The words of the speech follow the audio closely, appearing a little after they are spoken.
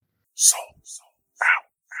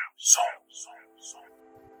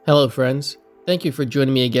Hello, friends. Thank you for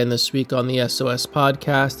joining me again this week on the SOS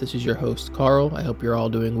podcast. This is your host, Carl. I hope you're all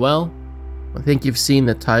doing well. I think you've seen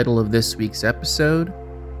the title of this week's episode,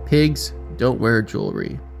 Pigs Don't Wear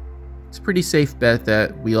Jewelry. It's a pretty safe bet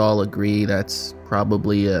that we all agree that's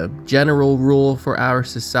probably a general rule for our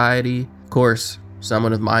society. Of course,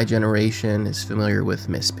 someone of my generation is familiar with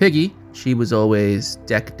Miss Piggy. She was always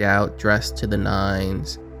decked out, dressed to the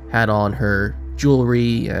nines, had on her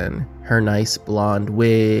jewelry and her nice blonde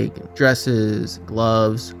wig, dresses,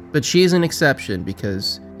 gloves. But she's an exception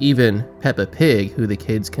because even Peppa Pig, who the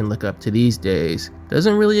kids can look up to these days,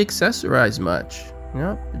 doesn't really accessorize much. You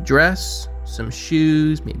know, a dress, some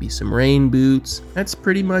shoes, maybe some rain boots. That's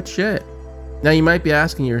pretty much it. Now you might be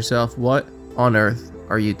asking yourself, what on earth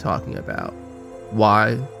are you talking about?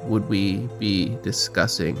 Why would we be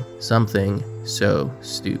discussing something so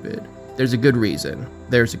stupid? There's a good reason.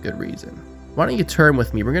 Why don't you turn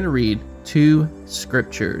with me? We're going to read two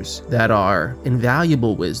scriptures that are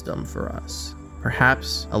invaluable wisdom for us.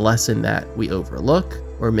 Perhaps a lesson that we overlook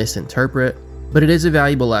or misinterpret, but it is a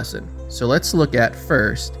valuable lesson. So let's look at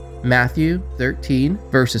first Matthew 13,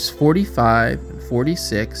 verses 45 and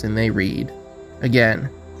 46, and they read, "Again,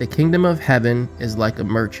 the kingdom of heaven is like a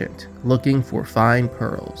merchant looking for fine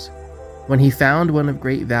pearls. When he found one of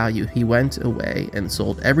great value, he went away and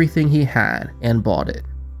sold everything he had and bought it."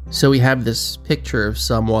 So we have this picture of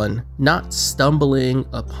someone not stumbling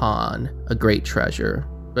upon a great treasure,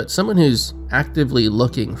 but someone who's actively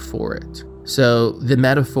looking for it. So the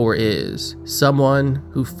metaphor is someone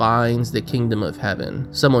who finds the kingdom of heaven,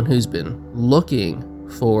 someone who's been looking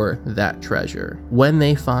for that treasure. When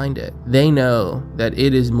they find it, they know that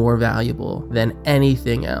it is more valuable than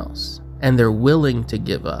anything else, and they're willing to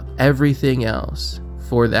give up everything else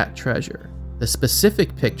for that treasure. The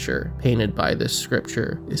specific picture painted by this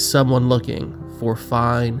scripture is someone looking for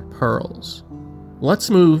fine pearls.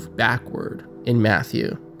 Let's move backward in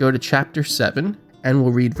Matthew. Go to chapter 7 and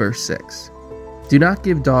we'll read verse 6. "Do not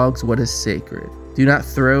give dogs what is sacred. Do not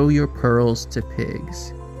throw your pearls to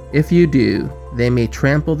pigs. If you do, they may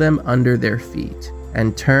trample them under their feet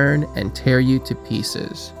and turn and tear you to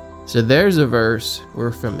pieces." So there's a verse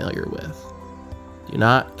we're familiar with. Do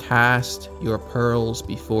not cast your pearls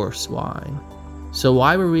before swine. So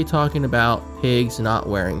why were we talking about pigs not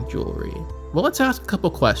wearing jewelry? Well, let's ask a couple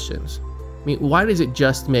questions. I mean, why does it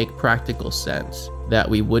just make practical sense that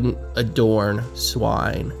we wouldn't adorn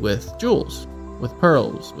swine with jewels, with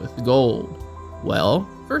pearls, with gold? Well,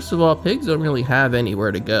 first of all, pigs don't really have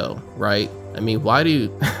anywhere to go, right? I mean, why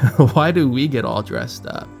do we get all dressed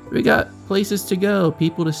up? We got places to go,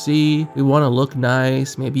 people to see. We want to look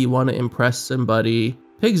nice. Maybe you want to impress somebody.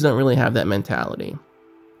 Pigs don't really have that mentality.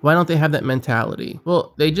 Why don't they have that mentality?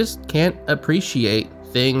 Well, they just can't appreciate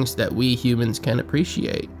things that we humans can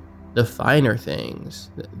appreciate. The finer things.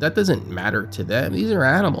 That doesn't matter to them. These are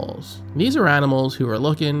animals. These are animals who are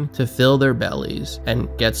looking to fill their bellies and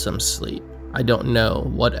get some sleep. I don't know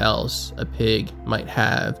what else a pig might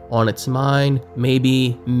have on its mind.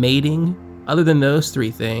 Maybe mating. Other than those three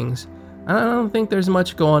things, I don't think there's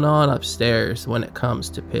much going on upstairs when it comes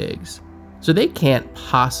to pigs. So they can't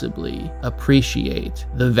possibly appreciate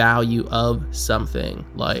the value of something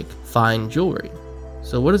like fine jewelry.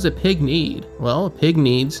 So what does a pig need? Well, a pig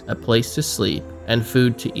needs a place to sleep and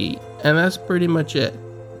food to eat. And that's pretty much it.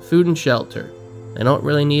 Food and shelter. They don't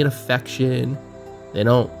really need affection. They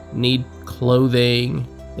don't need clothing.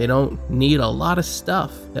 They don't need a lot of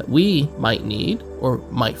stuff that we might need or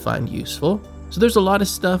might find useful. So there's a lot of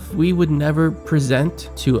stuff we would never present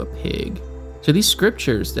to a pig. So these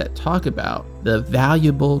scriptures that talk about the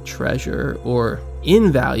valuable treasure or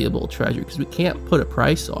invaluable treasure, because we can't put a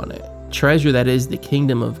price on it, treasure that is the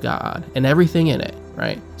kingdom of God and everything in it,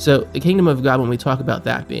 right? So the kingdom of God, when we talk about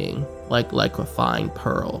that being like a fine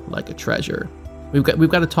pearl, like a treasure, we've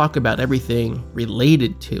got to talk about everything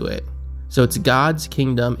related to it. So it's God's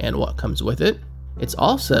kingdom and what comes with it. It's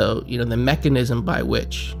also, the mechanism by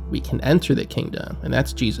which we can enter the kingdom, and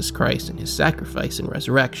that's Jesus Christ and his sacrifice and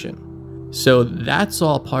resurrection. So that's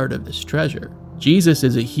all part of this treasure. Jesus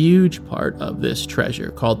is a huge part of this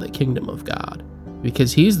treasure called the kingdom of God,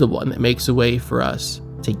 because he's the one that makes a way for us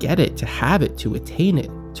to get it, to have it, to attain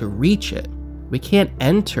it, to reach it. We can't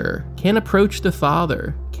approach the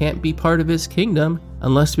Father, can't be part of his kingdom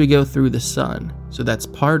unless we go through the Son. So that's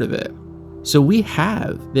part of it. So we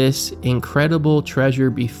have this incredible treasure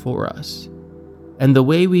before us. And the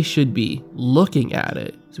way we should be looking at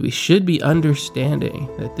it is we should be understanding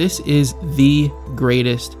that this is the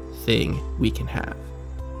greatest thing we can have.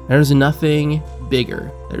 There's nothing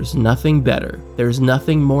bigger. There's nothing better. There's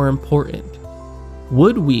nothing more important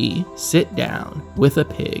Would we sit down with a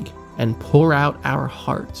pig and pour out our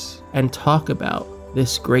hearts and talk about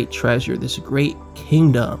this great treasure, this great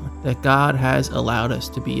kingdom that God has allowed us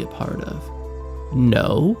to be a part of?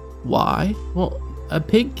 No. Why? Well, a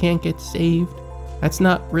pig can't get saved. That's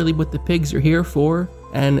not really what the pigs are here for.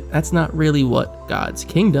 And that's not really what God's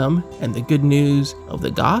kingdom and the good news of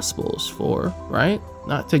the gospel is for, right?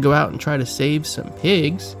 Not to go out and try to save some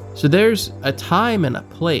pigs. So there's a time and a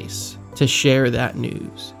place to share that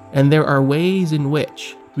news. And there are ways in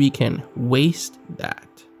which we can waste that.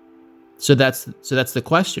 So that's the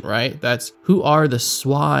question, right? That's, who are the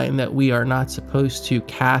swine that we are not supposed to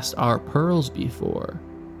cast our pearls before?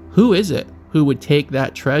 Who is it who would take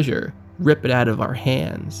that treasure, rip it out of our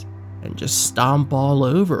hands, and just stomp all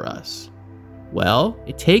over us? Well,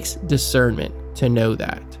 it takes discernment to know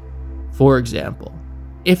that. For example,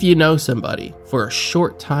 if you know somebody for a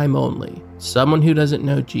short time only, someone who doesn't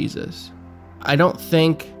know Jesus, I don't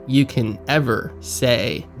think you can ever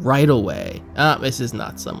say right away, this is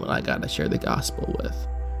not someone I gotta share the gospel with.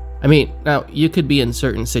 I mean, now you could be in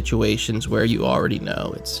certain situations where you already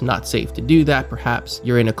know it's not safe to do that. Perhaps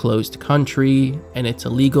you're in a closed country and it's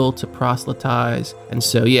illegal to proselytize. And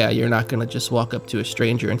so, yeah, you're not going to just walk up to a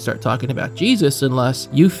stranger and start talking about Jesus unless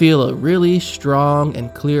you feel a really strong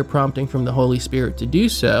and clear prompting from the Holy Spirit to do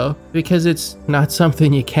so, because it's not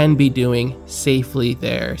something you can be doing safely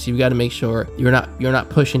there. So you've got to make sure you're not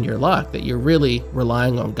pushing your luck, that you're really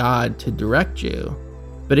relying on God to direct you.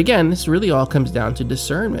 But again, this really all comes down to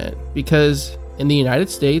discernment, because in the United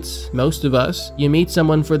States, most of us, you meet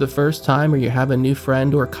someone for the first time or you have a new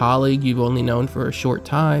friend or colleague you've only known for a short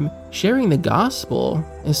time, sharing the gospel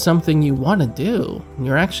is something you want to do. And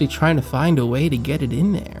you're actually trying to find a way to get it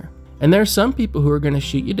in there. And there are some people who are going to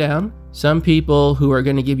shoot you down, some people who are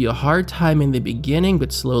going to give you a hard time in the beginning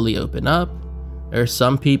but slowly open up. There are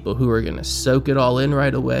some people who are going to soak it all in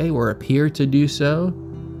right away or appear to do so.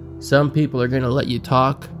 Some people are going to let you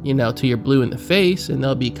talk, till you're blue in the face, and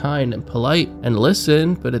they'll be kind and polite and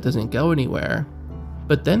listen, but it doesn't go anywhere.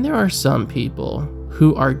 But then there are some people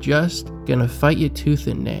who are just going to fight you tooth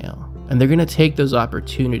and nail, and they're going to take those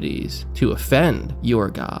opportunities to offend your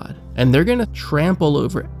God, and they're going to trample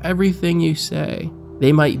over everything you say.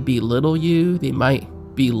 They might belittle you, they might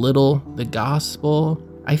belittle the gospel.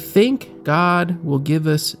 I think God will give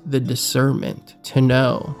us the discernment to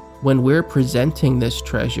know when we're presenting this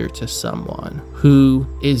treasure to someone who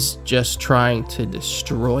is just trying to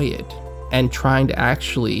destroy it and trying to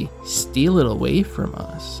actually steal it away from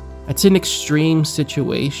us. It's an extreme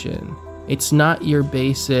situation. It's not your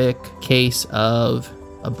basic case of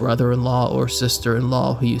a brother-in-law or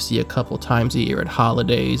sister-in-law who you see a couple times a year at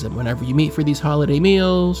holidays, and whenever you meet for these holiday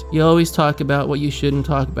meals, you always talk about what you shouldn't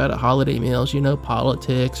talk about at holiday meals,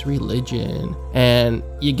 politics, religion, and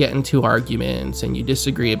you get into arguments and you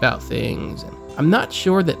disagree about things. And I'm not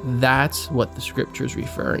sure that that's what the scripture is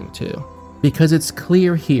referring to, because it's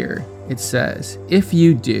clear here. It says, if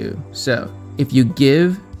you do, so if you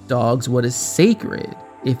give dogs what is sacred,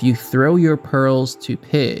 if you throw your pearls to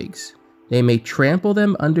pigs, they may trample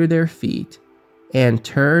them under their feet and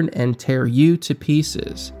turn and tear you to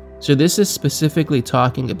pieces. So this is specifically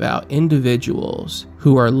talking about individuals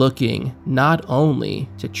who are looking not only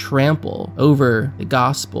to trample over the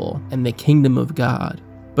gospel and the kingdom of God,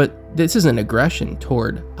 but this is an aggression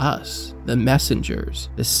toward us, the messengers,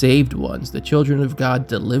 the saved ones, the children of God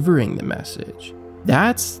delivering the message.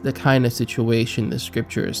 That's the kind of situation the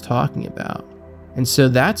scripture is talking about. And so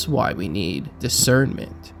that's why we need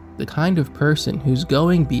discernment. The kind of person who's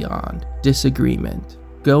going beyond disagreement,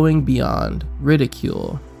 going beyond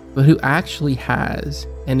ridicule, but who actually has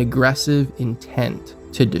an aggressive intent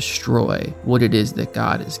to destroy what it is that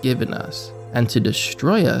God has given us, and to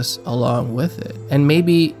destroy us along with it. And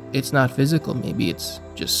maybe it's not physical, maybe it's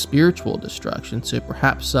just spiritual destruction. So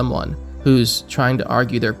perhaps someone who's trying to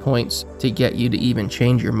argue their points to get you to even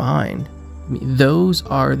change your mind. Those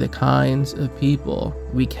are the kinds of people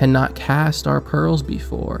we cannot cast our pearls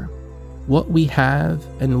before. What we have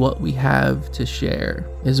and what we have to share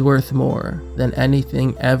is worth more than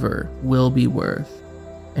anything ever will be worth.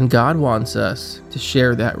 And God wants us to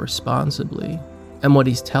share that responsibly. And what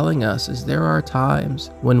he's telling us is there are times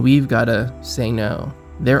when we've got to say no.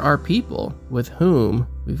 There are people with whom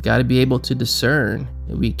we've got to be able to discern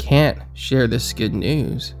that we can't share this good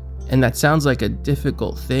news. And that sounds like a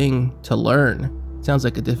difficult thing to learn. It sounds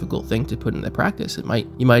like a difficult thing to put into practice. You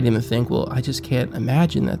might even think, well, I just can't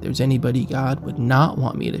imagine that there's anybody God would not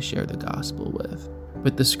want me to share the gospel with.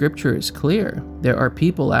 But the scripture is clear. There are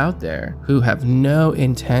people out there who have no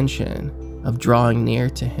intention of drawing near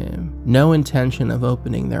to him, no intention of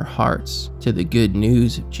opening their hearts to the good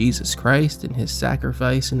news of Jesus Christ and his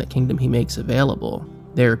sacrifice and the kingdom he makes available.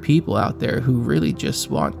 There are people out there who really just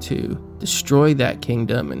want to destroy that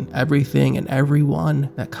kingdom and everything and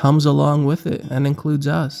everyone that comes along with it, and includes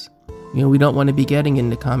us. We don't want to be getting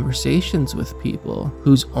into conversations with people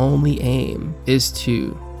whose only aim is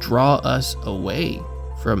to draw us away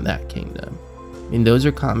from that kingdom. Those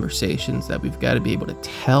are conversations that we've got to be able to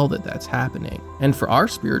tell that that's happening. And for our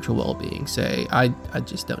spiritual well-being, say, I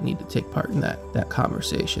just don't need to take part in that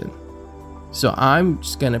conversation. So I'm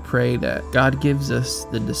just going to pray that God gives us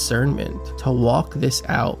the discernment to walk this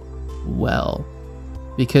out well.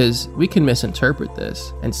 Because we can misinterpret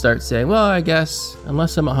this and start saying, well, I guess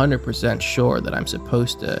unless I'm 100% sure that I'm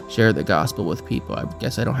supposed to share the gospel with people, I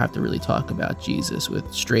guess I don't have to really talk about Jesus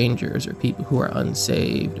with strangers or people who are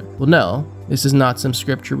unsaved. Well, no, this is not some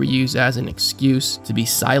scripture we use as an excuse to be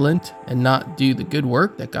silent and not do the good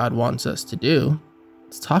work that God wants us to do.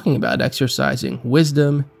 It's talking about exercising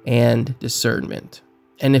wisdom and discernment.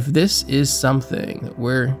 And if this is something that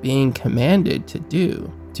we're being commanded to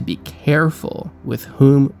do, to be careful with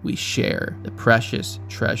whom we share the precious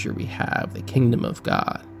treasure we have, the kingdom of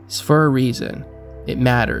God, it's for a reason. It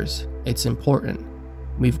matters. It's important.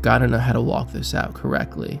 We've got to know how to walk this out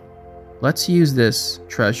correctly. Let's use this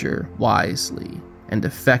treasure wisely and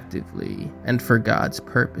effectively and for God's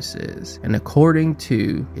purposes and according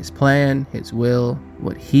to his plan, his will,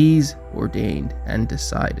 what he's ordained and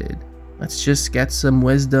decided. Let's just get some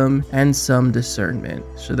wisdom and some discernment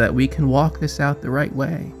so that we can walk this out the right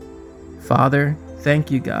way. Father,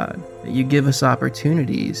 thank you, God, that you give us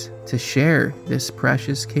opportunities to share this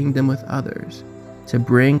precious kingdom with others, to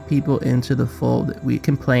bring people into the fold, that we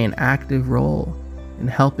can play an active role in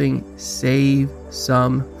helping save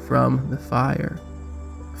some from the fire.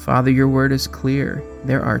 Father, your word is clear.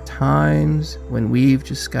 There are times when we've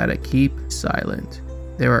just got to keep silent.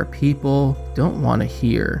 There are people who don't want to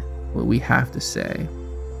hear what we have to say.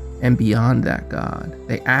 And beyond that, God,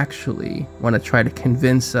 they actually want to try to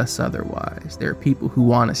convince us otherwise. There are people who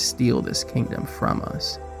want to steal this kingdom from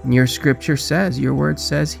us. And your scripture says, your word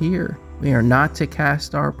says here, we are not to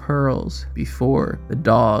cast our pearls before the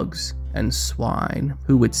dogs and swine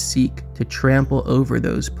who would seek to trample over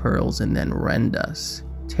those pearls and then rend us,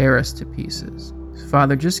 tear us to pieces.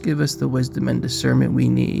 Father, just give us the wisdom and discernment we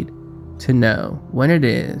need to know when it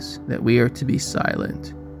is that we are to be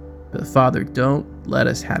silent. But Father, don't let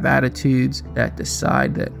us have attitudes that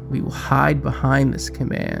decide that we will hide behind this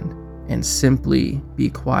command and simply be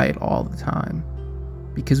quiet all the time.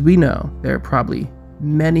 Because we know there are probably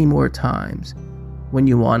many more times when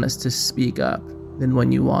you want us to speak up than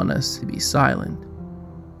when you want us to be silent.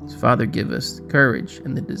 So Father, give us courage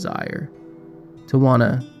and the desire to want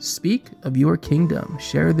to speak of your kingdom,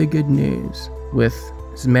 share the good news with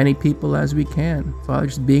as many people as we can. Father,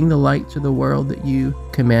 just being the light to the world that you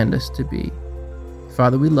command us to be.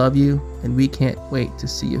 Father, we love you, and we can't wait to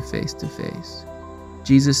see you face to face. In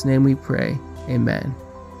Jesus' name we pray. Amen.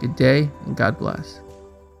 Good day, and God bless.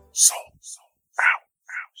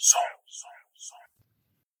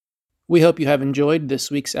 We hope you have enjoyed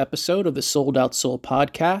this week's episode of the Sold Out Soul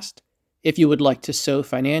podcast. If you would like to sow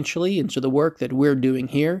financially into the work that we're doing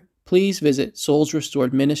here, please visit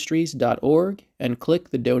soulsrestoredministries.org and click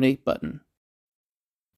the donate button.